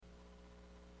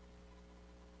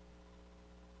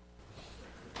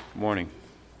Morning.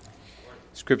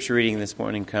 Scripture reading this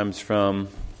morning comes from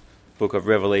book of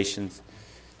Revelations,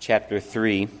 chapter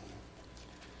 3.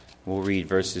 We'll read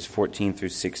verses 14 through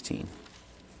 16.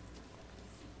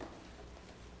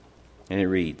 And it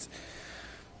reads,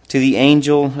 "To the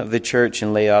angel of the church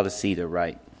in Laodicea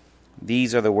write,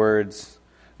 These are the words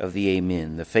of the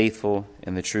Amen, the faithful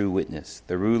and the true witness,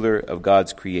 the ruler of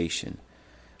God's creation.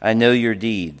 I know your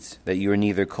deeds, that you are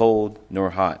neither cold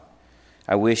nor hot.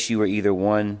 I wish you were either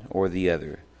one or the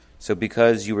other. So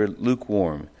because you are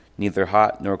lukewarm, neither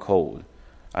hot nor cold,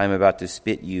 I am about to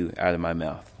spit you out of my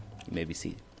mouth." You may be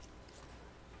seated.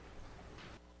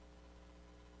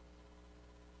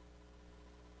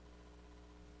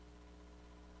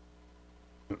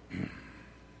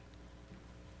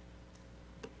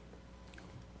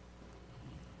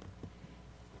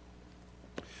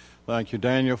 Thank you,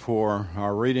 Daniel, for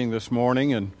our reading this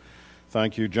morning, and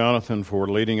thank you, Jonathan, for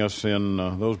leading us in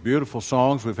those beautiful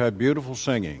songs. We've had beautiful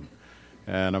singing,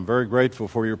 and I'm very grateful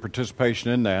for your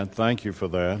participation in that. Thank you for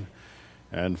that,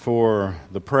 and for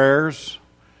the prayers,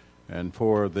 and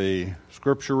for the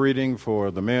scripture reading, for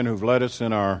the men who've led us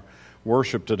in our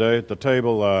worship today at the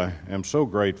table. I am so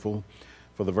grateful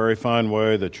for the very fine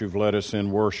way that you've led us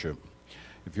in worship.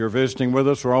 If you're visiting with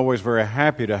us, we're always very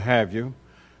happy to have you.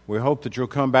 We hope that you'll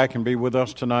come back and be with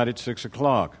us tonight at 6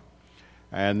 o'clock.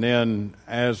 And then,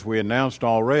 as we announced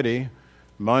already,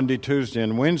 Monday, Tuesday,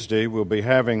 and Wednesday, we'll be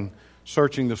having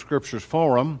Searching the Scriptures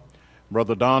Forum.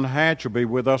 Brother Don Hatch will be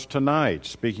with us tonight,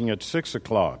 speaking at 6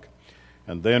 o'clock.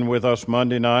 And then with us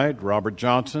Monday night, Robert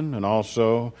Johnson, and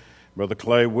also Brother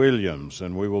Clay Williams.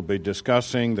 And we will be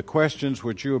discussing the questions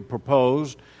which you have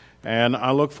proposed. And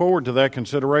I look forward to that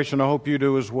consideration. I hope you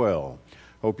do as well.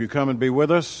 Hope you come and be with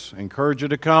us. Encourage you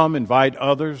to come. Invite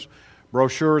others.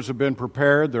 Brochures have been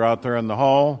prepared. They're out there in the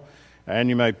hall. And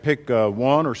you may pick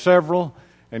one or several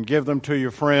and give them to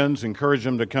your friends. Encourage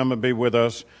them to come and be with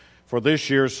us for this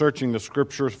year's Searching the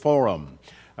Scriptures Forum,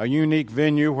 a unique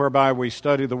venue whereby we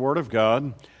study the Word of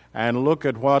God and look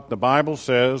at what the Bible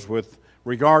says with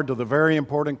regard to the very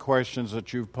important questions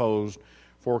that you've posed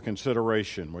for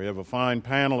consideration. We have a fine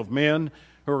panel of men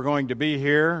who are going to be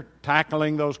here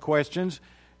tackling those questions,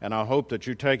 and I hope that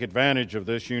you take advantage of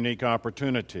this unique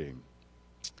opportunity.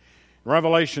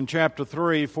 Revelation chapter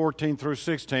 3, 14 through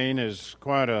 16 is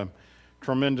quite a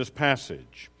tremendous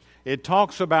passage. It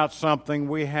talks about something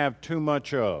we have too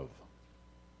much of,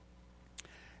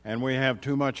 and we have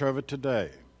too much of it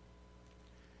today.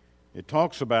 It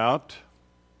talks about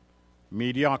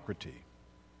mediocrity.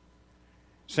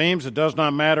 Seems it does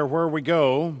not matter where we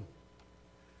go,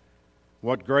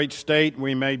 what great state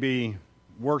we may be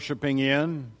worshiping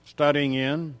in, studying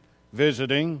in,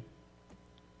 visiting.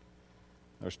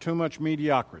 There's too much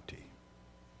mediocrity,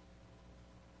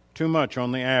 too much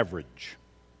on the average,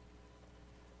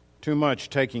 too much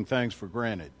taking things for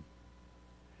granted,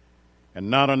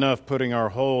 and not enough putting our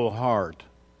whole heart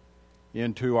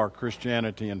into our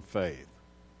Christianity and faith.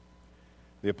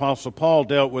 The Apostle Paul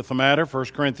dealt with the matter, 1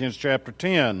 Corinthians chapter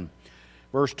 10,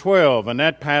 verse 12. In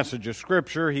that passage of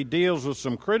Scripture, he deals with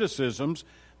some criticisms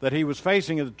that he was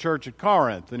facing at the church at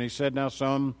Corinth. And he said, now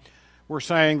some were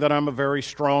saying that I'm a very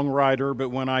strong writer, but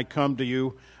when I come to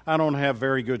you, I don't have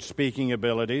very good speaking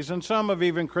abilities. And some have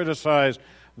even criticized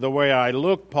the way I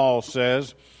look, Paul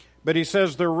says. But he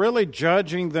says they're really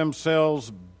judging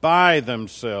themselves by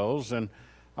themselves. And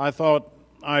I thought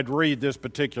I'd read this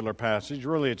particular passage.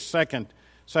 Really, it's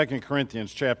 2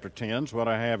 Corinthians chapter 10 is what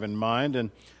I have in mind.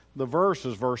 And the verse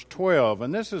is verse 12.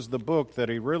 And this is the book that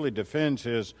he really defends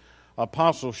his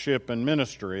apostleship and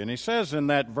ministry. And he says in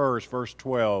that verse, verse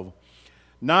 12,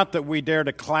 "Not that we dare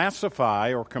to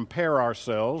classify or compare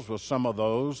ourselves with some of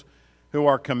those who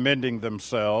are commending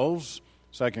themselves,"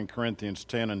 2 Corinthians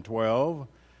 10 and 12,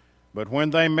 "but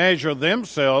when they measure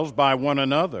themselves by one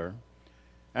another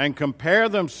and compare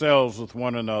themselves with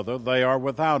one another, they are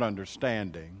without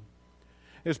understanding."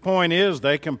 His point is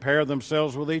they compare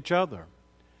themselves with each other.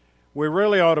 We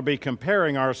really ought to be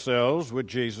comparing ourselves with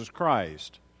Jesus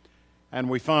Christ. And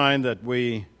we find that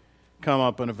we come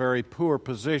up in a very poor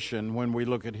position when we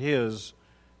look at His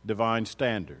divine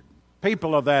standard.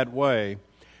 People are that way.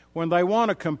 When they want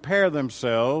to compare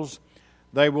themselves,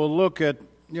 they will look at,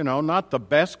 not the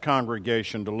best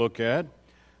congregation to look at.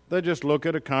 They just look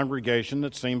at a congregation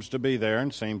that seems to be there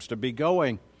and seems to be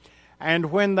going.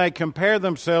 And when they compare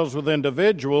themselves with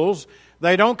individuals,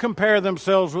 they don't compare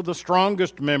themselves with the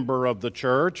strongest member of the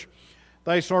church.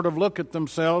 They sort of look at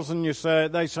themselves and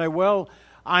they say, well,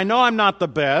 I know I'm not the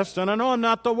best and I know I'm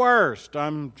not the worst.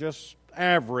 I'm just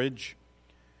average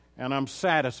and I'm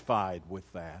satisfied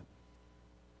with that.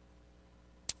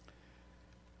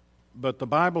 But the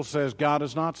Bible says God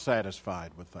is not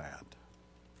satisfied with that.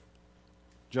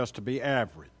 Just to be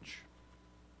average.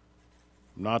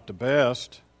 I'm not the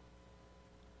best,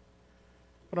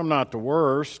 but I'm not the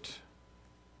worst.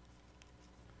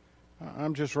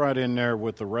 I'm just right in there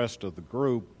with the rest of the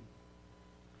group.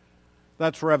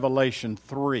 That's Revelation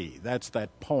 3. That's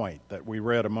that point that we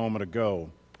read a moment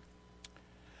ago.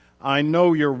 I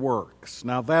know your works.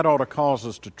 Now that ought to cause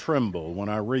us to tremble when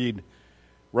I read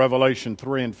Revelation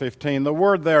 3 and 15. The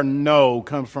word there, know,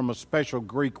 comes from a special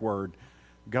Greek word.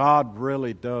 God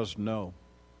really does know.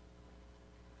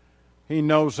 He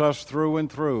knows us through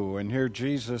and through. And here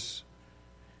Jesus,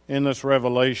 in this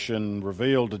revelation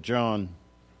revealed to John,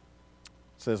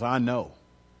 says, I know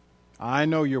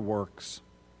your works.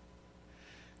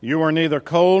 You are neither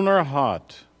cold nor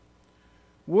hot.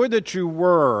 Would that you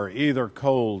were either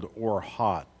cold or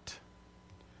hot.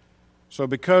 So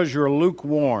because you're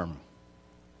lukewarm,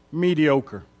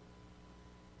 mediocre,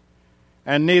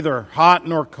 and neither hot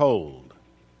nor cold,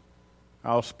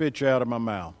 I'll spit you out of my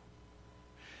mouth.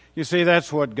 You see,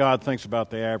 that's what God thinks about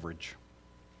the average,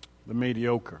 the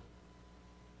mediocre.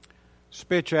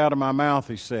 Spit you out of my mouth,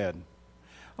 he said.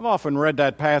 I've often read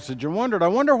that passage and I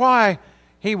wonder why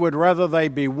he would rather they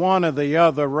be one or the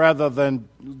other rather than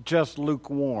just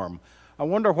lukewarm. I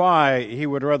wonder why he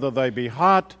would rather they be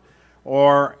hot,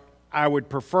 or I would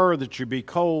prefer that you be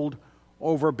cold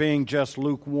over being just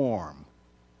lukewarm.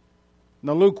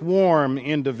 The lukewarm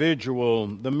individual,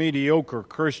 the mediocre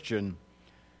Christian,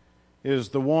 is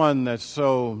the one that's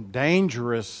so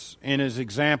dangerous in his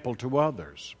example to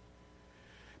others.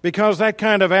 Because that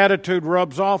kind of attitude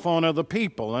rubs off on other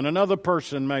people. And another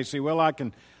person may say, well, I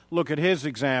can look at his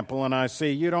example and I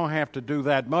see you don't have to do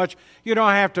that much. You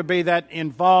don't have to be that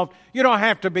involved. You don't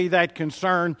have to be that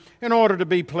concerned in order to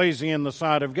be pleasing in the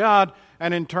sight of God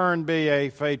and in turn be a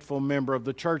faithful member of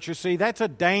the church. You see, that's a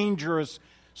dangerous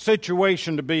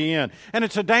situation to be in. And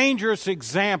it's a dangerous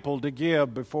example to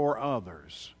give before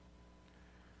others.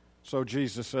 So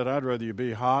Jesus said, I'd rather you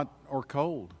be hot or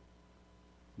cold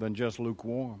than just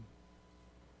lukewarm.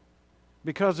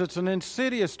 Because it's an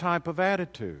insidious type of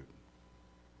attitude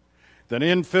that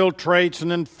infiltrates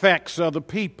and infects other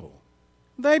people.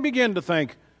 They begin to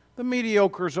think the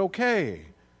mediocre's okay.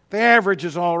 The average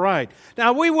is all right.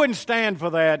 Now, we wouldn't stand for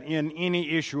that in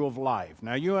any issue of life.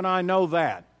 Now, you and I know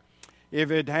that.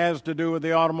 If it has to do with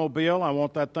the automobile, I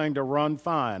want that thing to run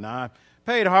fine. I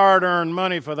paid hard-earned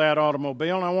money for that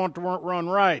automobile, and I want it to run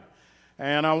right.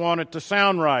 And I want it to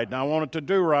sound right, and I want it to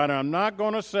do right. I'm not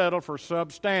going to settle for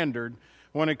substandard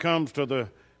when it comes to the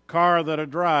car that I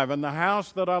drive. And the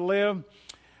house that I live,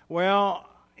 well,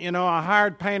 I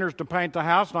hired painters to paint the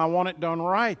house, and I want it done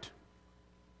right.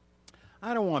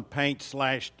 I don't want paint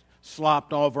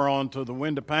slopped over onto the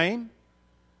window pane.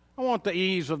 I want the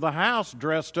eaves of the house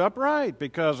dressed up right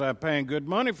because I'm paying good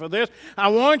money for this. I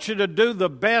want you to do the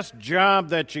best job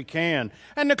that you can.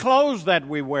 And the clothes that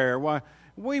we wear, well,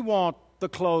 we want the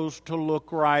clothes to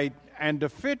look right and to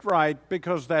fit right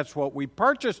because that's what we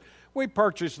purchase. We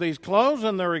purchase these clothes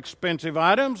and they're expensive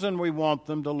items and we want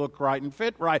them to look right and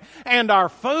fit right. And our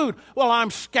food, well,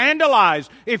 I'm scandalized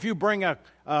if you bring a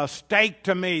steak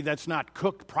to me that's not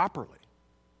cooked properly.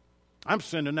 I'm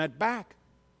sending that back.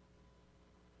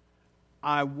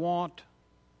 I want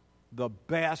the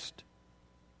best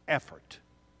effort.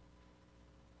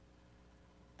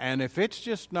 And if it's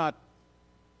just not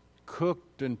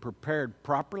cooked and prepared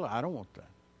properly, I don't want that.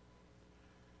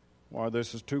 Why,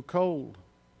 this is too cold.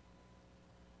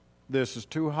 This is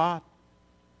too hot.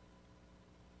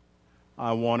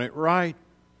 I want it right.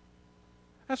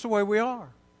 That's the way we are.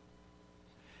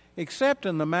 Except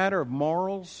in the matter of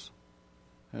morals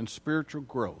and spiritual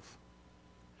growth.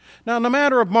 Now, in the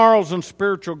matter of morals and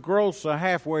spiritual growth, a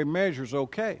halfway measure is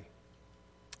okay.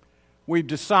 We've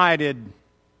decided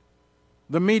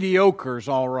the mediocre is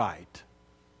all right.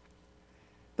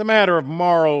 The matter of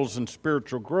morals and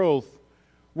spiritual growth,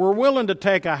 we're willing to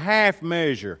take a half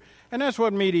measure. And that's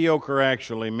what mediocre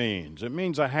actually means. It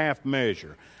means a half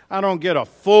measure. I don't get a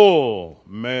full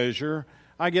measure.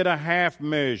 I get a half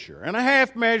measure. And a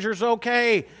half measure is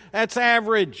okay. That's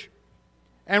average.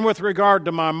 And with regard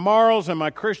to my morals and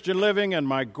my Christian living and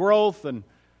my growth and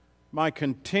my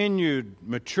continued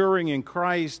maturing in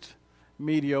Christ,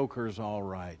 mediocre is all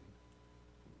right.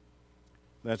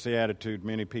 That's the attitude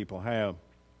many people have.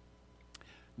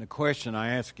 And the question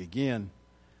I ask again,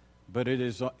 but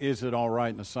is it all right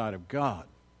in the sight of God?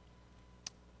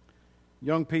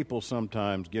 Young people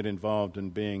sometimes get involved in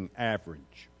being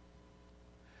average.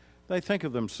 They think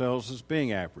of themselves as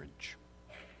being average.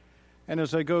 And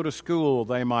as they go to school,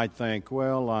 they might think,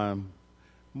 well, I'm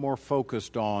more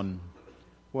focused on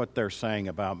what they're saying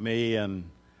about me, and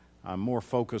I'm more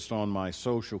focused on my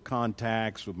social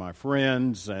contacts with my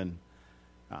friends, and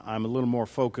I'm a little more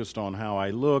focused on how I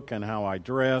look and how I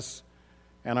dress,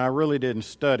 and I really didn't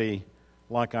study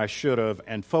like I should have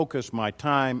and focus my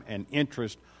time and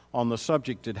interest on the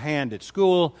subject at hand at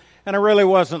school, and I really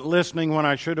wasn't listening when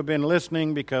I should have been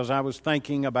listening because I was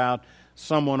thinking about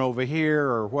someone over here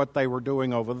or what they were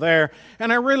doing over there,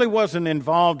 and I really wasn't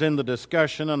involved in the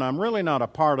discussion, and I'm really not a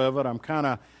part of it. I'm kind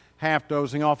of half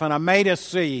dozing off, and I made a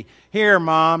C. Here,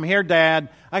 Mom, here, Dad,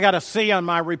 I got a C on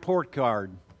my report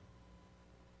card.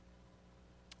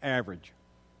 Average.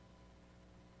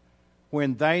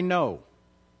 When they know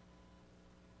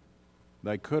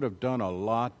they could have done a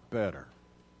lot better.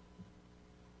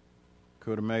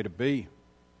 Could have made a B.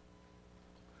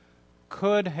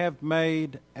 Could have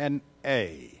made an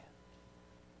A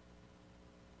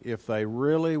if they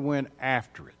really went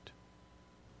after it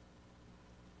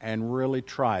and really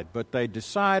tried. But they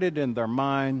decided in their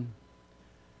mind,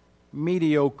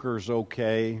 mediocre's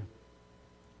okay.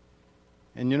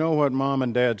 And you know what Mom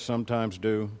and Dad sometimes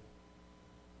do?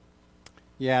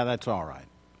 Yeah, that's all right.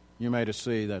 You made a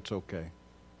C, that's okay.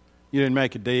 You didn't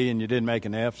make a D and you didn't make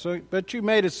an F, but you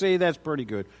made a C, that's pretty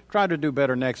good. Try to do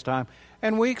better next time.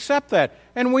 And we accept that.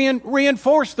 And we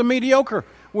reinforce the mediocre.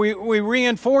 We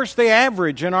reinforce the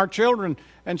average in our children.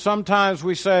 And sometimes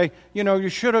we say, you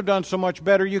should have done so much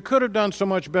better. You could have done so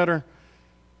much better.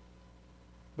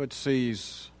 But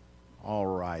C's all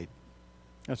right.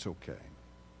 That's okay.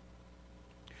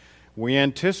 We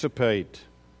anticipate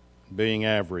being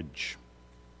average.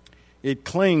 It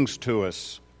clings to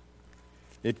us.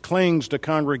 It clings to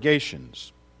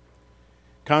congregations.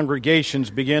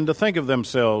 Congregations begin to think of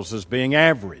themselves as being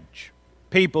average.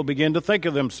 People begin to think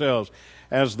of themselves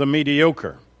as the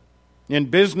mediocre. In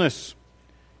business,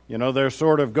 they're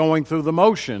sort of going through the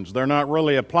motions. They're not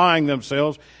really applying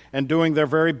themselves and doing their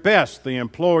very best. The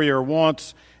employer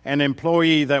wants an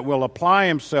employee that will apply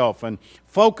himself and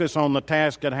focus on the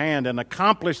task at hand and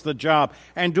accomplish the job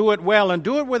and do it well and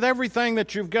do it with everything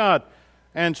that you've got.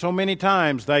 And so many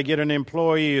times they get an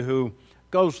employee who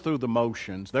goes through the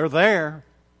motions. They're there.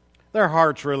 Their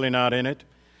heart's really not in it.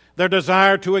 Their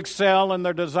desire to excel and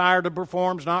their desire to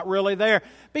perform is not really there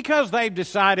because they've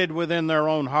decided within their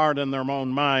own heart and their own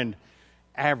mind,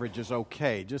 average is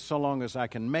okay. Just so long as I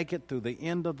can make it through the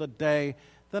end of the day,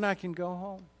 then I can go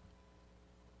home.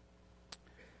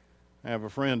 I have a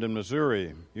friend in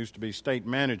Missouri, used to be state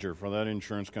manager for that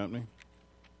insurance company.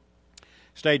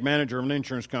 State manager of an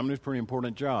insurance company is a pretty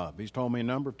important job. He's told me a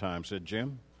number of times, said,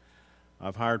 Jim,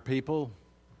 I've hired people,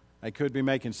 they could be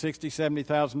making $60,000,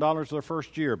 $70,000 their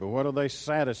first year, but what do they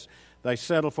settle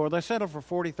for? They settle for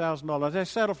 $40,000. They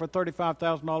settle for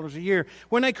 $35,000 a year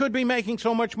when they could be making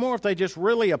so much more if they just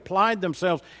really applied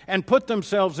themselves and put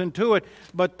themselves into it.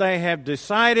 But they have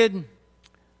decided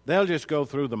they'll just go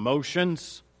through the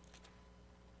motions,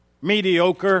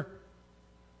 mediocre,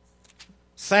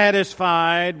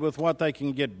 satisfied with what they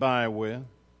can get by with.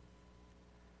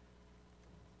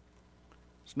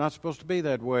 It's not supposed to be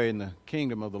that way in the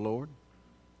kingdom of the Lord.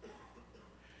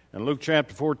 In Luke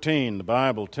chapter 14, the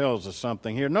Bible tells us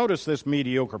something here. Notice this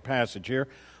mediocre passage here.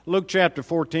 Luke chapter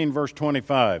 14, verse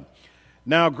 25.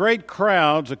 Now great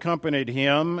crowds accompanied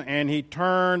him, and he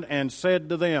turned and said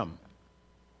to them.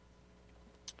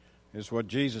 This is what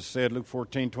Jesus said, Luke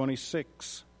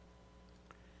 14:26.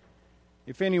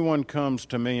 If anyone comes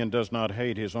to me and does not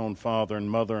hate his own father and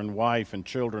mother and wife and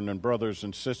children and brothers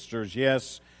and sisters,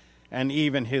 yes, and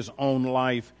even his own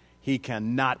life, he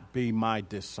cannot be my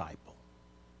disciple.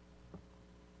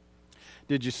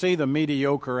 Did you see the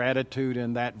mediocre attitude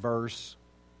in that verse?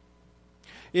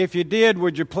 If you did,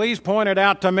 would you please point it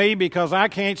out to me because I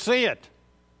can't see it?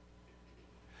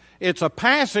 It's a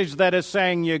passage that is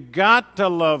saying you got to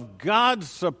love God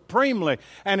supremely.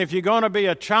 And if you're going to be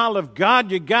a child of God,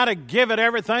 you got to give it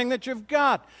everything that you've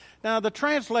got. Now, the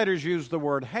translators use the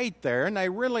word hate there, and they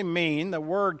really mean, the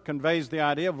word conveys the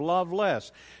idea of love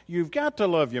less. You've got to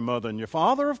love your mother and your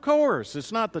father, of course.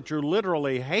 It's not that you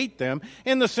literally hate them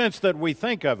in the sense that we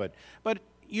think of it. But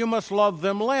you must love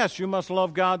them less. You must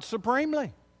love God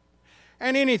supremely.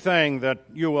 And anything that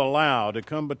you allow to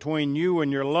come between you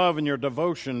and your love and your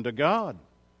devotion to God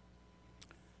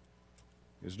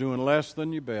is doing less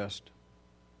than your best.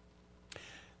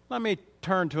 Let me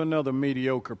turn to another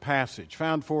mediocre passage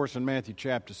found for us in Matthew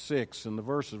chapter 6 and the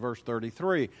verse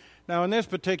 33. Now in this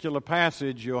particular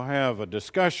passage you'll have a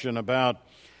discussion about,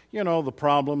 the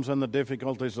problems and the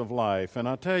difficulties of life. And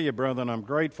I tell you, brethren, I'm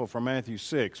grateful for Matthew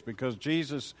 6 because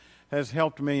Jesus has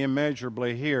helped me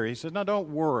immeasurably here. He said, now don't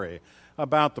worry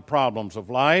about the problems of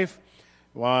life.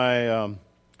 Why,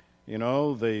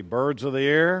 the birds of the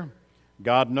air.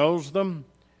 God knows them,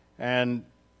 and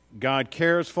God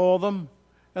cares for them,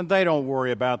 and they don't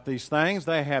worry about these things.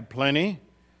 They have plenty.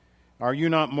 Are you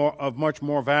not of much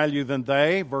more value than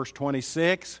they? Verse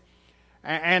 26.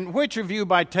 And which of you,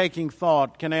 by taking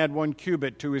thought, can add 1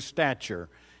 cubit to his stature?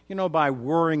 By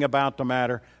worrying about the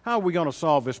matter. How are we going to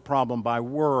solve this problem by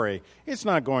worry? It's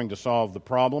not going to solve the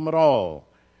problem at all.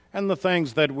 And the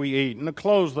things that we eat and the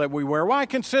clothes that we wear. Why,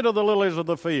 consider the lilies of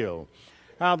the field,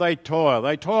 how they toil.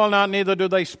 They toil not, neither do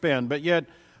they spin. But yet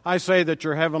I say that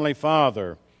your heavenly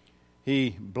Father,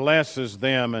 He blesses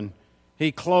them and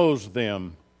He clothes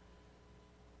them.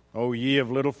 O ye of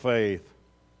little faith.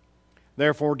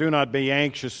 Therefore do not be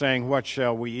anxious, saying, what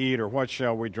shall we eat, or what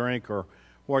shall we drink, or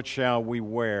what shall we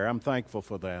wear? I'm thankful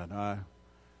for that.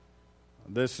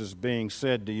 This is being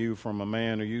said to you from a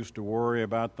man who used to worry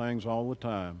about things all the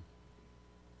time.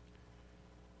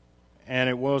 And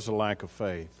it was a lack of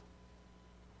faith.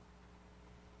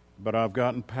 But I've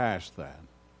gotten past that.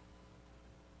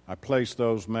 I place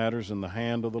those matters in the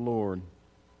hand of the Lord.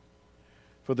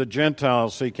 For the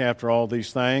Gentiles seek after all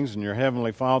these things, and your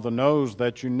heavenly Father knows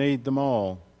that you need them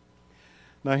all.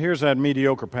 Now here's that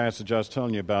mediocre passage I was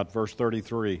telling you about, verse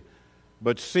 33.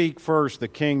 But seek first the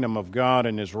kingdom of God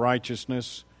and His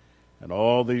righteousness, and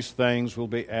all these things will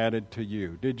be added to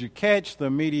you. Did you catch the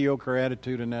mediocre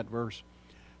attitude in that verse?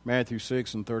 Matthew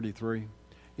 6 and 33.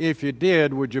 If you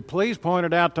did, would you please point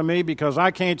it out to me, because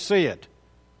I can't see it.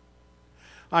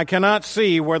 I cannot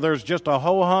see where there's just a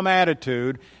ho-hum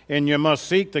attitude and you must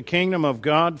seek the kingdom of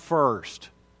God first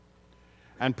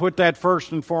and put that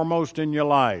first and foremost in your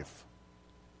life.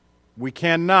 We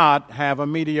cannot have a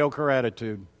mediocre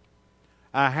attitude,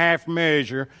 a half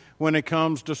measure when it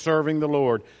comes to serving the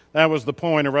Lord. That was the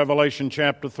point of Revelation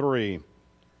chapter 3.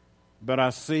 But I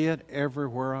see it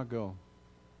everywhere I go.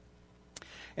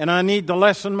 And I need the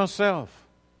lesson myself.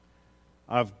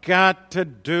 I've got to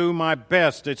do my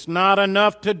best. It's not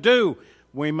enough to do.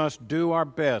 We must do our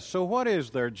best. So what is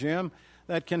there, Jim,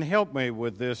 that can help me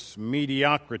with this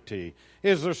mediocrity?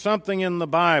 Is there something in the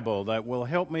Bible that will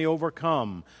help me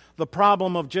overcome the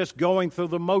problem of just going through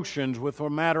the motions with the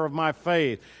matter of my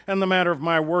faith and the matter of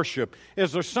my worship?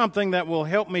 Is there something that will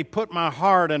help me put my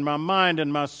heart and my mind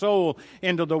and my soul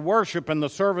into the worship and the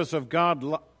service of God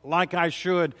like I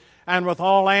should? And with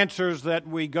all answers that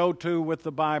we go to with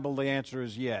the Bible, the answer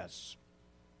is yes.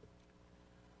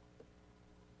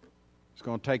 It's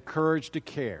going to take courage to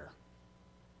care.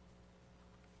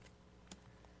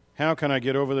 How can I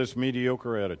get over this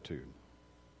mediocre attitude?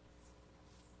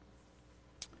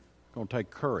 It's going to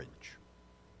take courage.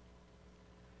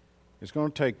 It's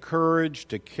going to take courage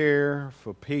to care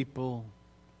for people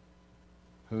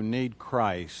who need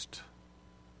Christ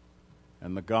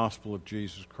and the gospel of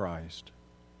Jesus Christ.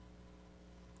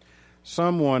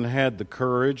 Someone had the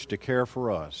courage to care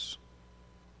for us.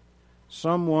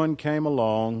 Someone came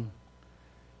along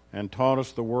and taught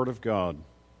us the Word of God.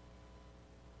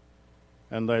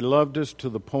 And they loved us to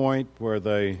the point where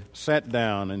they sat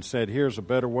down and said, here's a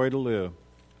better way to live.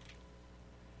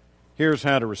 Here's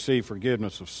how to receive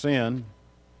forgiveness of sin.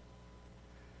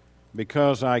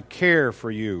 Because I care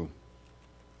for you,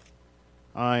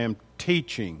 I am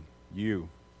teaching you.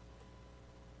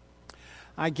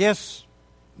 I guess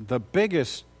the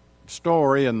biggest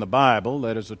story in the Bible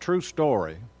that is a true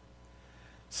story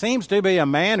seems to be a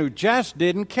man who just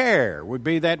didn't care, would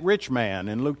be that rich man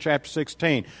in Luke chapter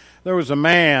 16. There was a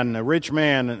man, a rich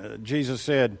man, Jesus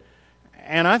said,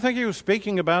 and I think he was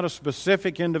speaking about a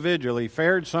specific individual. He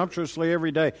fared sumptuously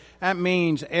every day. That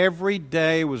means every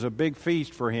day was a big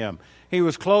feast for him. He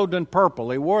was clothed in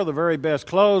purple. He wore the very best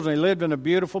clothes, and he lived in a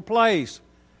beautiful place.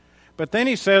 But then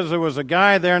he says there was a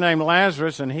guy there named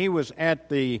Lazarus, and he was at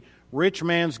the rich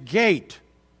man's gate.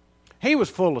 He was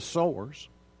full of sores.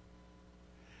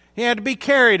 He had to be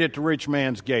carried at the rich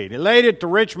man's gate. He laid at the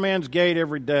rich man's gate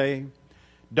every day.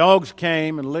 Dogs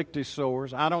came and licked his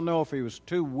sores. I don't know if he was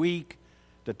too weak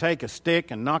to take a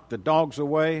stick and knock the dogs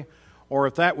away, or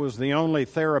if that was the only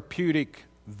therapeutic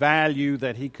value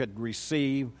that he could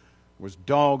receive, was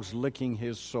dogs licking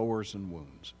his sores and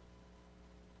wounds.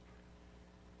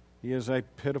 He is a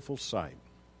pitiful sight.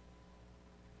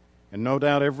 And no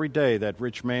doubt every day that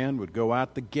rich man would go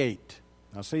out the gate.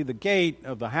 Now see, the gate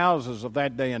of the houses of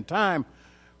that day and time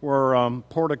were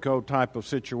portico type of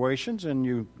situations, and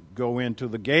you go into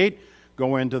the gate,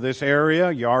 go into this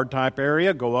area, yard type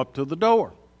area, go up to the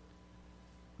door.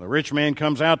 The rich man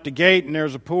comes out the gate, and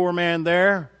there's a poor man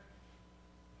there.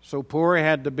 So poor he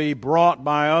had to be brought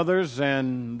by others,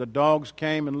 and the dogs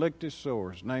came and licked his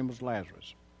sores. His name was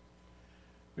Lazarus.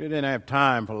 We didn't have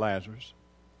time for Lazarus.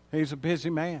 He's a busy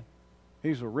man.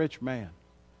 He's a rich man.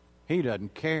 He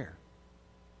doesn't care.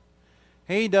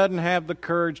 He doesn't have the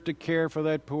courage to care for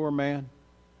that poor man.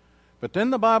 But then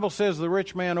the Bible says the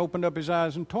rich man opened up his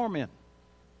eyes in torment.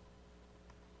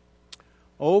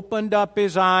 Opened up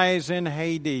his eyes in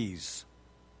Hades.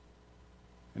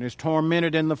 And is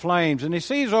tormented in the flames. And he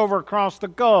sees over across the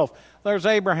gulf, there's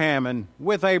Abraham, and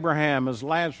with Abraham is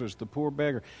Lazarus, the poor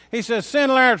beggar. He says,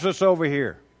 send Lazarus over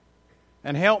here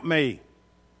and help me.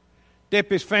 Dip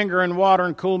his finger in water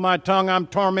and cool my tongue. I'm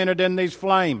tormented in these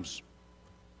flames.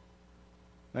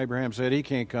 Abraham said, he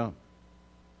can't come.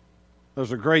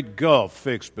 There's a great gulf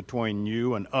fixed between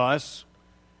you and us.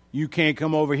 You can't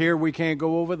come over here, we can't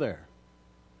go over there.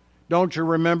 Don't you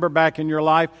remember back in your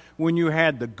life when you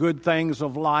had the good things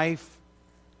of life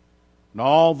and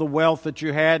all the wealth that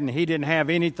you had and he didn't have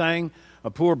anything,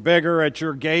 a poor beggar at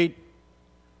your gate?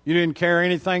 You didn't care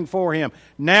anything for him.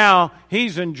 Now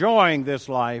he's enjoying this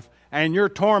life and you're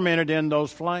tormented in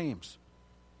those flames.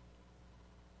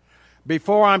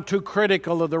 Before I'm too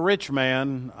critical of the rich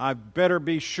man, I better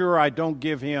be sure I don't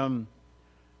give him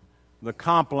the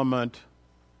compliment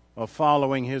of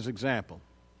following his example.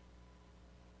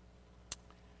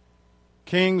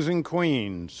 Kings and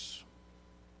queens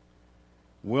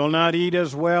will not eat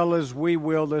as well as we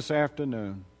will this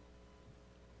afternoon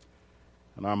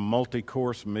in our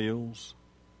multi-course meals,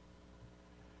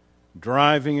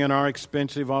 driving in our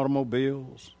expensive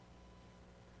automobiles,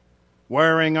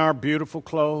 wearing our beautiful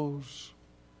clothes,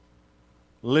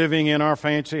 living in our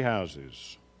fancy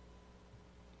houses.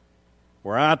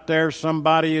 We're out there,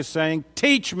 somebody is saying,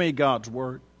 teach me God's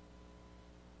Word.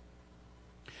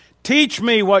 Teach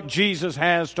me what Jesus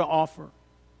has to offer.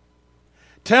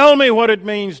 Tell me what it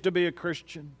means to be a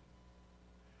Christian.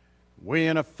 We,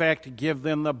 in effect, give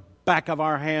them the back of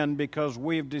our hand because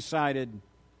we've decided,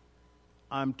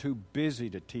 I'm too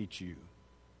busy to teach you.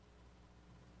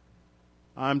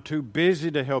 I'm too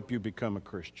busy to help you become a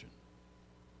Christian.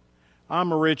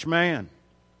 I'm a rich man,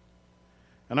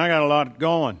 and I got a lot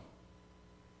going.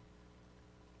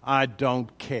 I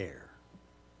don't care.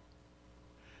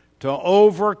 To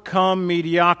overcome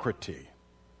mediocrity,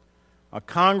 a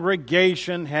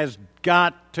congregation has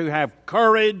got to have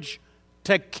courage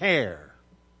to care.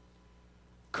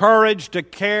 Courage to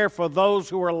care for those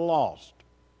who are lost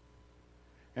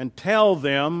and tell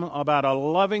them about a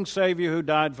loving Savior who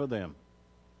died for them.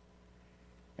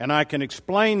 And I can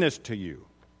explain this to you.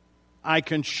 I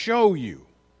can show you.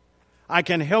 I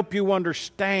can help you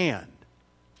understand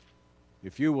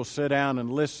if you will sit down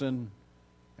and listen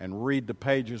and read the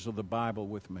pages of the Bible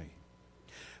with me.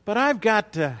 But I've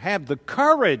got to have the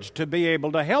courage to be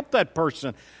able to help that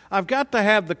person. I've got to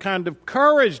have the kind of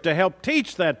courage to help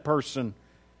teach that person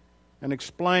and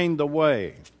explain the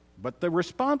way. But the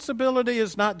responsibility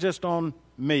is not just on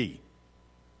me.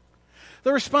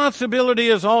 The responsibility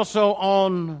is also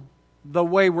on the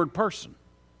wayward person.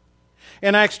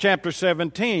 In Acts chapter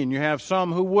 17, you have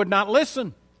some who would not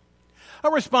listen. A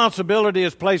responsibility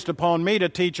is placed upon me to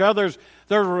teach others.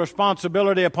 There's a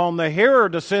responsibility upon the hearer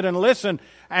to sit and listen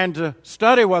and to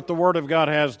study what the Word of God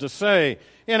has to say.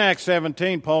 In Acts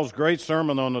 17, Paul's great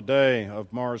sermon on the day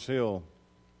of Mars Hill,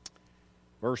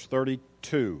 verse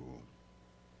 32.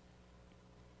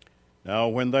 Now,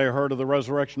 when they heard of the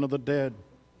resurrection of the dead,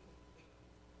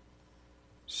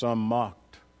 some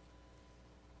mocked,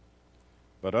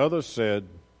 but others said,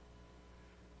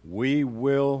 we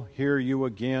will hear you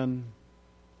again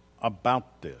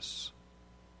about this.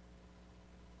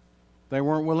 They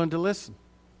weren't willing to listen.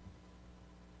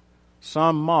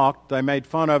 Some mocked, they made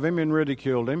fun of him and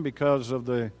ridiculed him because of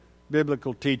the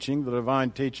biblical teaching, the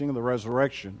divine teaching of the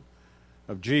resurrection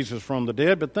of Jesus from the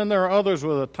dead. But then there are others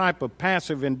with a type of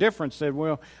passive indifference that said,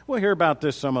 well, we'll hear about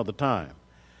this some other time.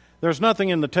 There's nothing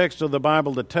in the text of the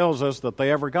Bible that tells us that they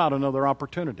ever got another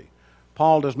opportunity.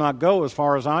 Paul does not go, as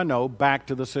far as I know, back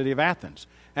to the city of Athens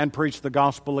and preach the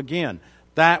gospel again.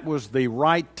 That was the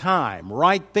right time.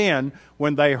 Right then,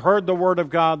 when they heard the Word of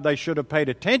God, they should have paid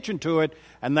attention to it,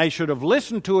 and they should have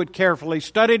listened to it carefully,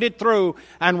 studied it through,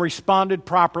 and responded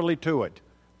properly to it.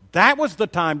 That was the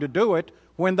time to do it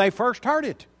when they first heard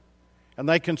it, and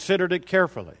they considered it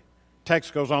carefully.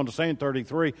 Text goes on to say in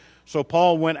 33, so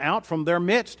Paul went out from their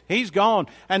midst. He's gone,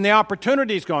 and the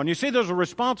opportunity's gone. You see, there's a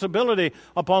responsibility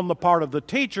upon the part of the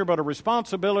teacher, but a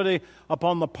responsibility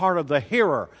upon the part of the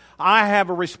hearer. I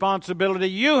have a responsibility.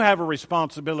 You have a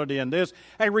responsibility in this,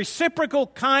 a reciprocal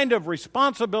kind of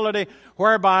responsibility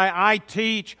whereby I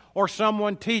teach or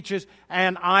someone teaches,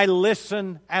 and I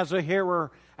listen as a hearer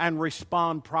and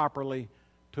respond properly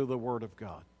to the Word of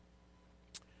God.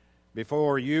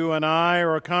 Before you and I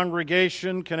or a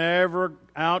congregation can ever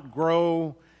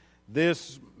outgrow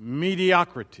this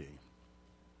mediocrity,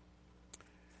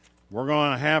 we're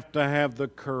going to have the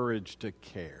courage to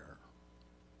care.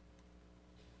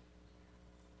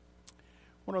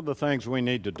 One of the things we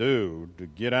need to do to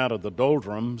get out of the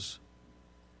doldrums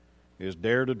is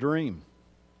dare to dream.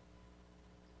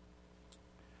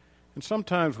 And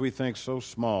sometimes we think so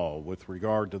small with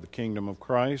regard to the kingdom of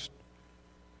Christ.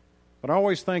 But I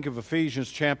always think of Ephesians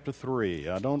chapter 3.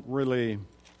 I don't really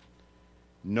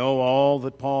know all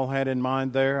that Paul had in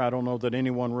mind there. I don't know that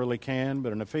anyone really can.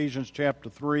 But in Ephesians chapter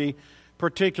 3,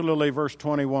 particularly verse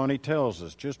 21, he tells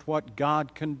us just what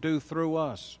God can do through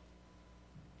us.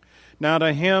 Now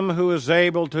to him who is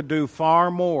able to do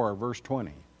far more, verse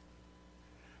 20,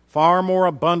 far more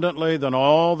abundantly than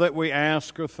all that we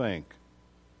ask or think,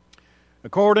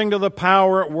 according to the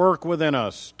power at work within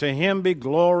us, to him be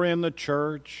glory in the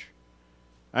church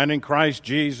and in Christ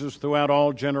Jesus throughout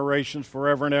all generations,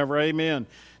 forever and ever. Amen.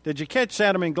 Did you catch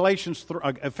that? I'm in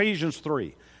Ephesians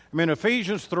 3. I'm in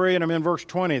Ephesians 3, and I'm in verse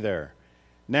 20 there.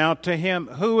 Now to him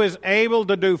who is able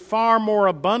to do far more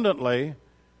abundantly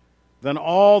than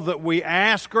all that we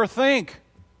ask or think.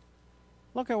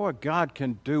 Look at what God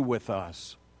can do with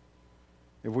us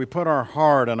if we put our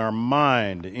heart and our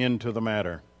mind into the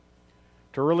matter,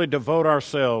 to really devote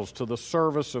ourselves to the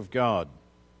service of God,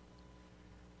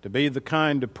 to be the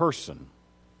kind of person,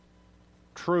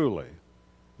 truly,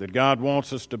 that God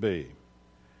wants us to be,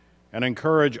 and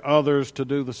encourage others to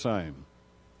do the same.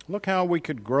 Look how we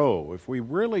could grow if we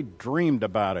really dreamed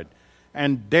about it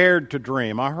and dared to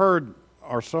dream. I heard,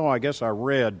 or so I guess I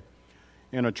read,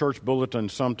 in a church bulletin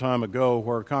some time ago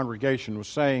where a congregation was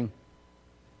saying,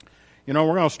 you know,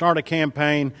 we're going to start a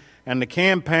campaign, and the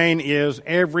campaign is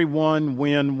everyone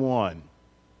win one.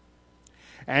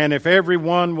 And if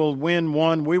everyone will win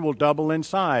one, we will double in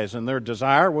size. And their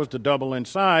desire was to double in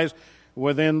size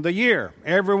within the year.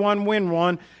 Everyone win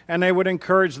one, and they would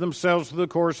encourage themselves through the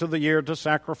course of the year to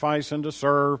sacrifice and to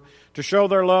serve, to show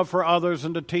their love for others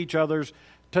and to teach others,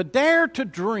 to dare to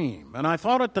dream. And I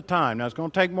thought at the time, now it's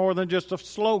going to take more than just a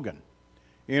slogan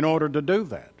in order to do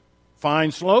that.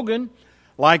 Fine slogan,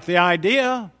 like the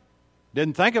idea.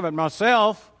 Didn't think of it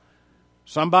myself.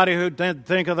 Somebody who didn't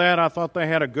think of that, I thought they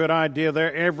had a good idea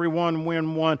there. Everyone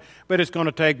win one, but it's going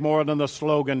to take more than the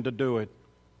slogan to do it.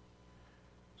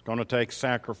 It's going to take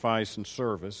sacrifice and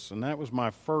service, and that was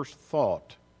my first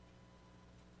thought.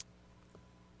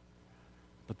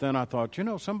 But then I thought, you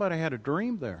know, somebody had a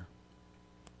dream there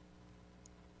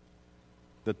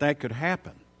that could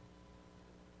happen.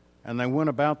 And they went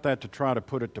about that to try to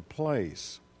put it to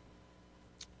place.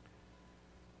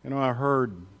 You know, I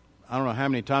heard, I don't know how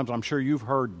many times, I'm sure you've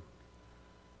heard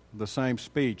the same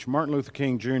speech. Martin Luther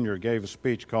King Jr. gave a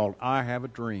speech called, I Have a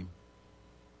Dream.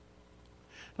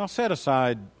 Now set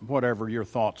aside whatever your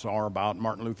thoughts are about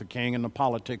Martin Luther King and the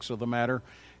politics of the matter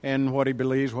and what he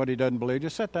believes, what he doesn't believe.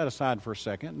 Just set that aside for a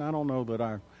second. And I don't know that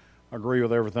I agree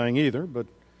with everything either, but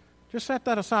just set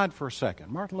that aside for a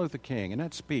second. Martin Luther King and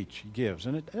that speech he gives,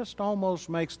 and it just almost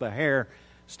makes the hair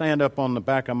stand up on the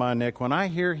back of my neck. When I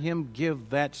hear him give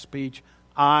that speech,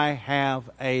 I have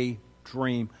a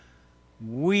dream.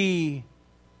 We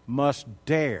must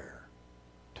dare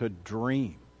to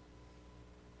dream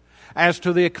as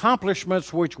to the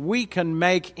accomplishments which we can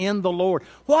make in the Lord.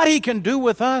 What he can do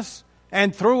with us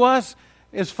and through us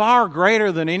is far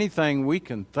greater than anything we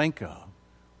can think of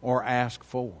or ask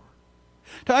for.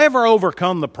 To ever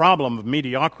overcome the problem of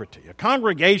mediocrity, a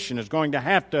congregation is going to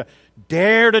have to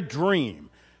dare to dream,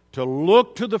 to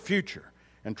look to the future,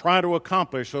 and try to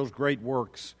accomplish those great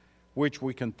works which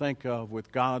we can think of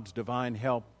with God's divine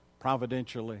help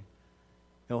providentially.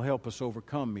 He'll help us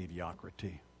overcome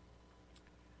mediocrity.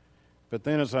 But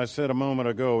then, as I said a moment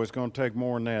ago, it's going to take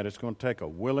more than that. It's going to take a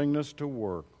willingness to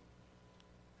work.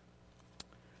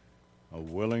 A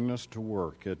willingness to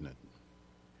work, isn't it?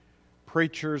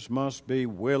 Preachers must be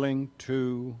willing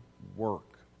to work.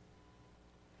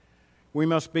 We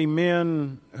must be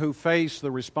men who face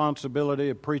the responsibility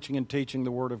of preaching and teaching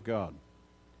the Word of God.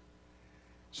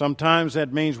 Sometimes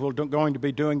that means we're going to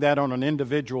be doing that on an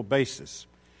individual basis.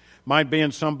 Might be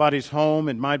in somebody's home.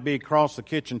 It might be across the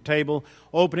kitchen table,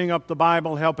 opening up the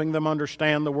Bible, helping them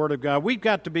understand the Word of God. We've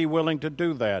got to be willing to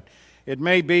do that. It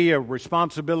may be a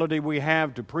responsibility we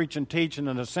have to preach and teach in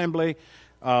an assembly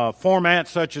format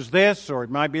such as this, or it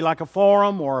might be like a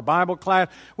forum or a Bible class.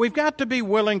 We've got to be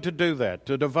willing to do that,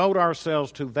 to devote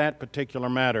ourselves to that particular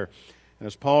matter. And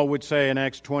as Paul would say in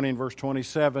Acts 20 and verse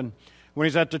 27, when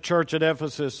he's at the church at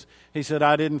Ephesus, he said,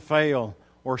 I didn't fail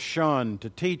or shun to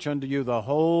teach unto you the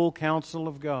whole counsel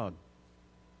of God.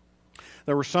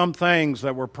 There were some things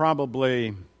that were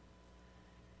probably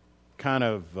kind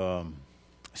of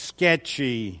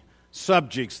sketchy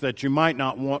subjects that you might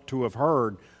not want to have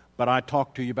heard but I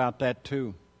talked to you about that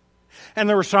too. And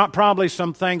there were probably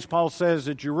some things, Paul says,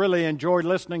 that you really enjoyed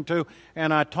listening to,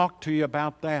 and I talked to you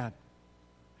about that.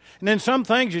 And then some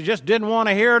things you just didn't want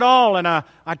to hear at all, and I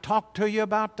talked to you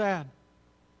about that.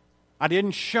 I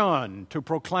didn't shun to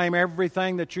proclaim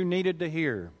everything that you needed to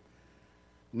hear.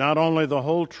 Not only the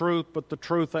whole truth, but the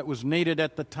truth that was needed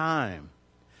at the time.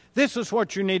 This is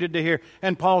what you needed to hear.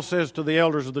 And Paul says to the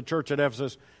elders of the church at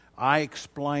Ephesus, I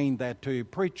explained that to you.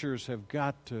 Preachers have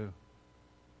got to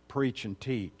preach and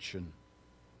teach and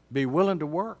be willing to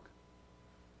work.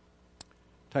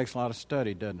 Takes a lot of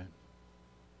study, doesn't it?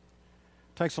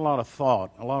 Takes a lot of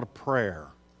thought, a lot of prayer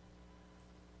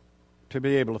to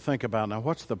be able to think about, now,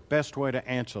 what's the best way to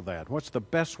answer that? What's the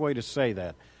best way to say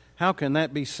that? How can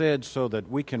that be said so that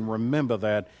we can remember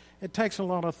that? It takes a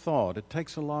lot of thought. It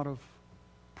takes a lot of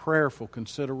prayerful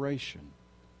consideration.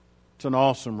 It's an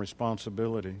awesome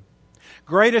responsibility.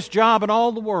 Greatest job in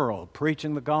all the world,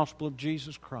 preaching the gospel of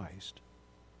Jesus Christ.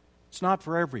 It's not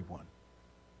for everyone.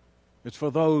 It's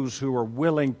for those who are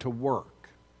willing to work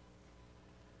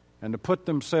and to put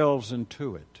themselves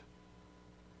into it,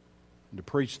 and to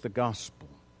preach the gospel,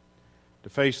 to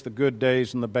face the good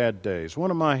days and the bad days.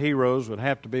 One of my heroes would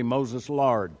have to be Moses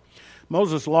Lard.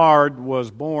 Moses Lard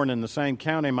was born in the same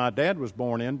county my dad was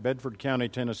born in, Bedford County,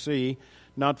 Tennessee,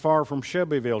 not far from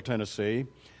Shelbyville, Tennessee.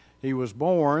 He was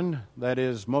born, that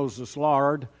is, Moses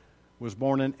Lard was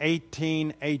born in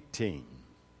 1818.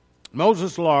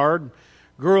 Moses Lard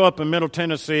grew up in Middle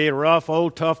Tennessee, a rough,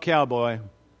 old, tough cowboy.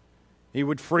 He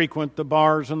would frequent the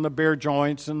bars and the beer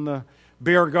joints and the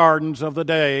beer gardens of the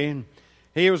day.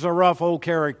 He was a rough old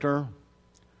character,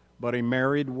 but he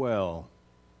married well.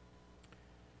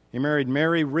 He married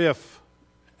Mary Riff,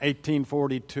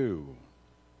 1842.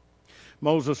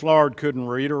 Moses Lard couldn't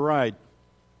read or write.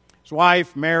 His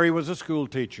wife, Mary, was a school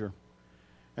teacher,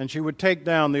 and she would take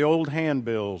down the old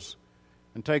handbills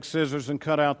and take scissors and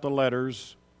cut out the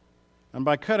letters. And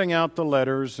by cutting out the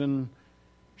letters and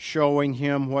showing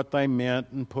him what they meant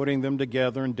and putting them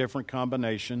together in different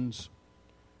combinations,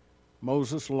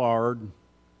 Moses Lard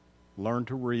learned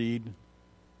to read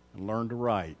and learned to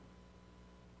write.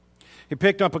 He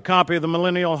picked up a copy of the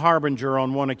Millennial Harbinger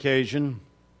on one occasion.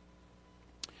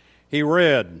 He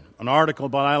read an article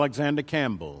by Alexander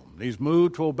Campbell. He's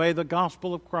moved to obey the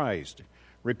gospel of Christ,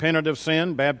 repented of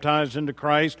sin, baptized into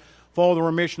Christ for the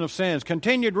remission of sins.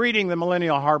 Continued reading the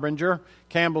Millennial Harbinger,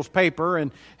 Campbell's paper,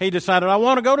 and he decided, I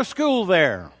want to go to school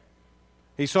there.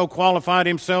 He so qualified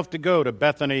himself to go to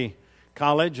Bethany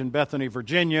College in Bethany,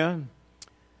 Virginia,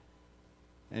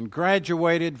 and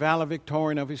graduated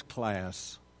valedictorian of his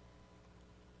class,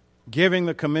 giving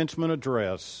the commencement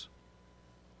address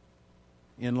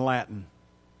in Latin.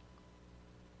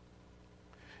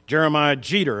 Jeremiah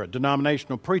Jeter, a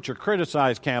denominational preacher,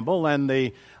 criticized Campbell and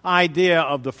the idea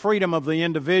of the freedom of the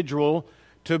individual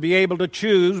to be able to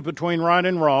choose between right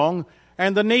and wrong,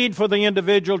 and the need for the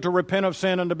individual to repent of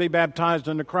sin and to be baptized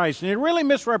into Christ. And he really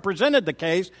misrepresented the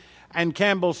case, and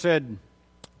Campbell said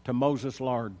to Moses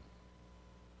Lard,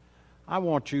 I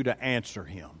want you to answer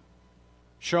him,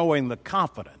 showing the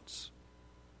confidence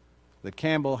that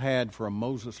Campbell had for a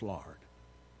Moses Lard.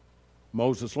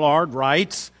 Moses Lard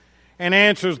writes and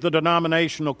answers the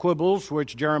denominational quibbles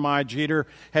which Jeremiah Jeter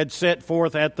had set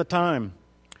forth at the time.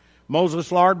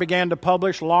 Moses Lard began to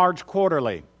publish Lard's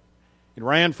Quarterly. It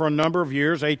ran for a number of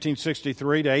years,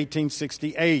 1863 to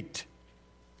 1868.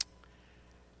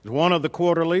 It was one of the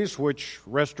quarterlies which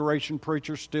Restoration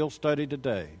preachers still study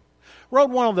today. Wrote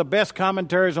one of the best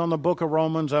commentaries on the book of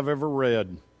Romans I've ever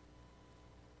read.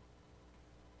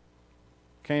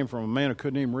 Came from a man who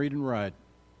couldn't even read and write.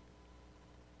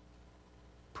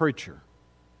 Preacher,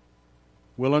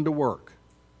 willing to work,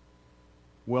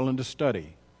 willing to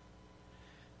study,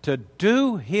 to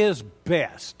do his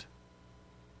best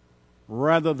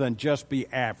rather than just be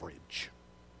average.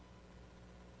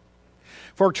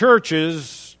 For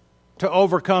churches to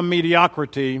overcome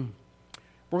mediocrity,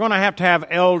 we're going to have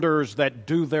elders that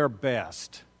do their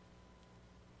best.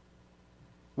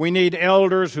 We need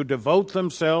elders who devote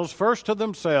themselves first to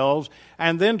themselves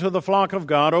and then to the flock of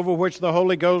God over which the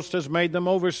Holy Ghost has made them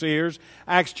overseers.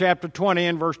 Acts chapter 20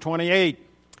 and verse 28.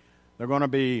 They're going to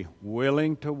be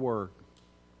willing to work.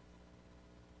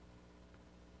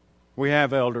 We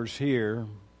have elders here.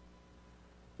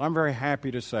 I'm very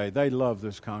happy to say they love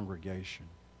this congregation.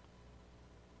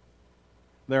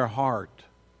 Their heart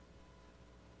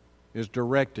is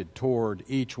directed toward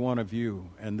each one of you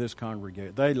and this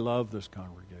congregation. They love this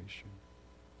congregation.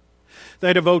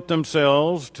 They devote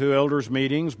themselves to elders'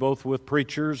 meetings, both with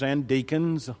preachers and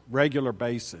deacons, regular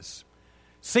basis.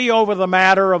 See over the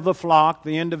matter of the flock,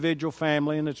 the individual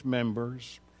family and its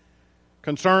members.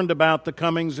 concerned about the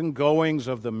comings and goings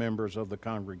of the members of the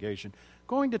congregation,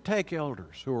 going to take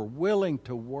elders who are willing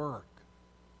to work,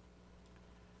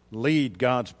 lead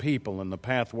God's people in the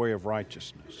pathway of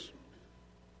righteousness.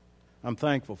 I'm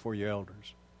thankful for you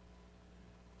elders.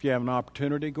 If you have an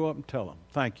opportunity, go up and tell them,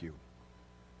 thank you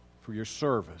for your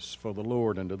service for the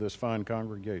Lord and to this fine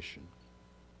congregation.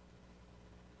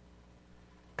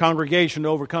 Congregation to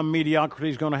overcome mediocrity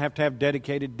is going to have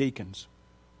dedicated deacons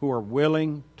who are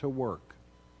willing to work.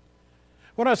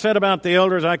 What I said about the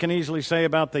elders, I can easily say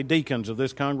about the deacons of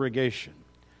this congregation.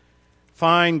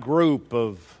 Fine group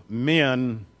of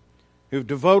men who've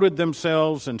devoted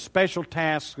themselves in special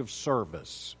tasks of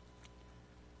service.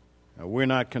 Now, we're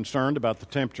not concerned about the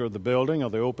temperature of the building or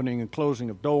the opening and closing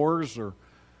of doors or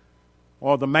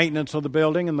the maintenance of the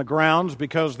building and the grounds,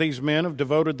 because these men have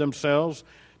devoted themselves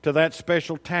to that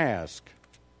special task.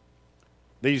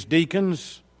 These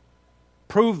deacons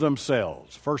prove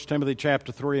themselves. 1 Timothy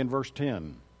chapter 3 and verse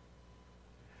 10.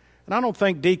 And I don't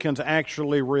think deacons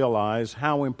actually realize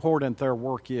how important their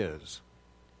work is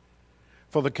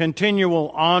for the continual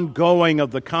ongoing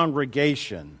of the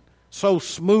congregation so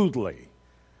smoothly.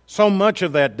 So much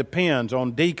of that depends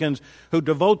on deacons who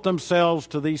devote themselves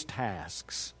to these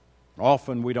tasks.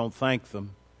 Often we don't thank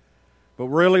them, but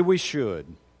really we should.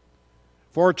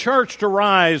 For a church to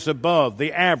rise above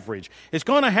the average, it's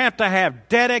going to have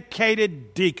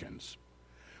dedicated deacons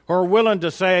who are willing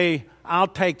to say, I'll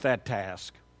take that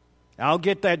task. I'll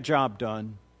get that job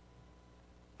done.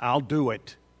 I'll do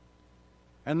it.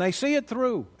 And they see it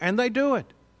through, and they do it.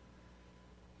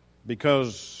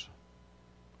 Because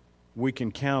we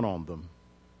can count on them.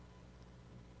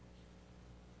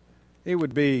 It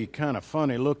would be kind of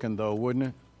funny looking, though, wouldn't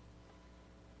it?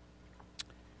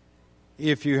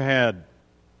 If you had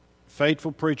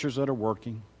faithful preachers that are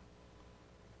working,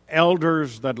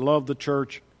 elders that love the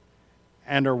church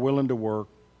and are willing to work,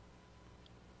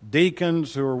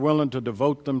 deacons who are willing to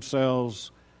devote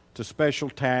themselves to special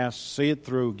tasks, see it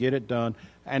through, get it done,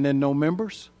 and then no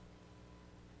members?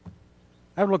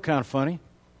 That would look kind of funny.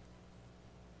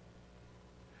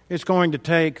 It's going to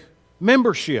take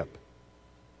membership,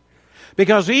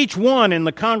 because each one in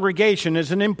the congregation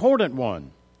is an important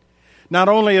one. Not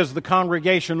only is the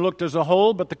congregation looked as a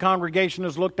whole, but the congregation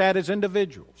is looked at as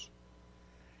individuals.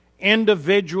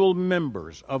 Individual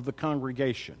members of the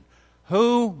congregation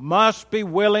who must be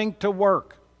willing to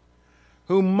work,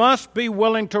 who must be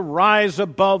willing to rise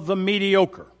above the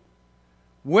mediocre,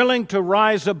 willing to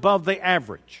rise above the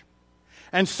average,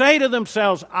 and say to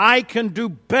themselves, I can do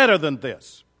better than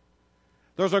this.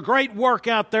 There's a great work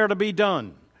out there to be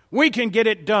done. We can get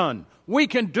it done. We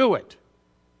can do it.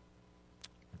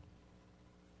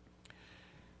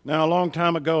 Now, a long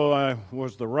time ago, I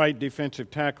was the right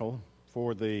defensive tackle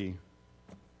for the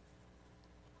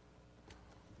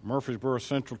Murfreesboro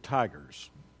Central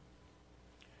Tigers.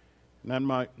 And that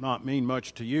might not mean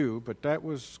much to you, but that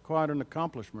was quite an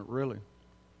accomplishment, really,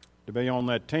 to be on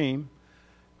that team.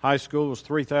 High school was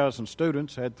 3,000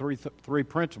 students, had three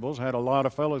principals, had a lot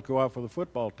of fellows go out for the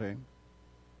football team.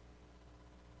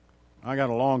 I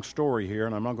got a long story here,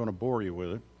 and I'm not going to bore you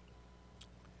with it.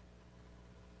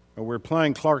 But we're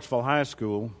playing Clarksville High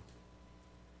School,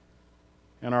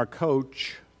 and our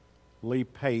coach, Lee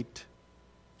Pate,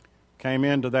 came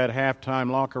into that halftime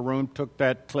locker room, took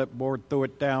that clipboard, threw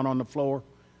it down on the floor.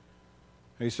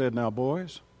 He said, now,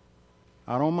 boys,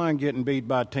 I don't mind getting beat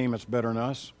by a team that's better than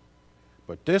us,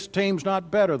 but this team's not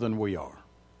better than we are.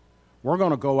 We're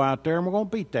going to go out there and we're going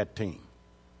to beat that team.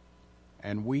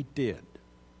 And we did.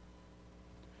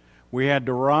 We had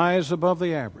to rise above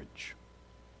the average,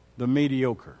 the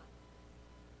mediocre.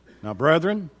 Now,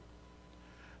 brethren,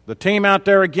 the team out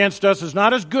there against us is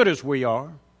not as good as we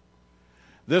are.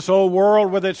 This old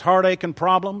world with its heartache and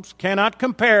problems cannot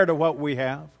compare to what we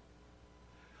have.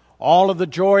 All of the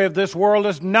joy of this world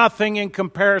is nothing in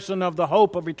comparison of the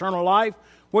hope of eternal life,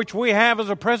 which we have as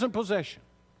a present possession.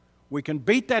 We can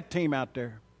beat that team out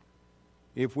there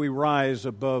if we rise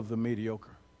above the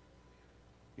mediocre,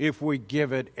 if we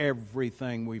give it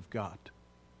everything we've got.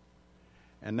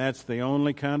 And that's the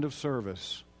only kind of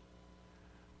service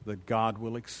that God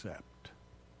will accept.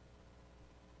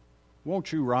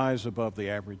 Won't you rise above the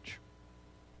average?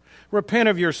 Repent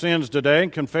of your sins today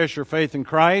and confess your faith in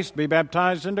Christ. Be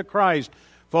baptized into Christ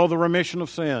for the remission of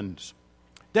sins.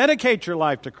 Dedicate your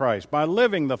life to Christ by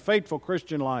living the faithful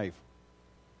Christian life.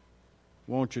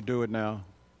 Won't you do it now?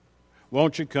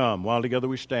 Won't you come while together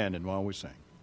we stand and while we sing?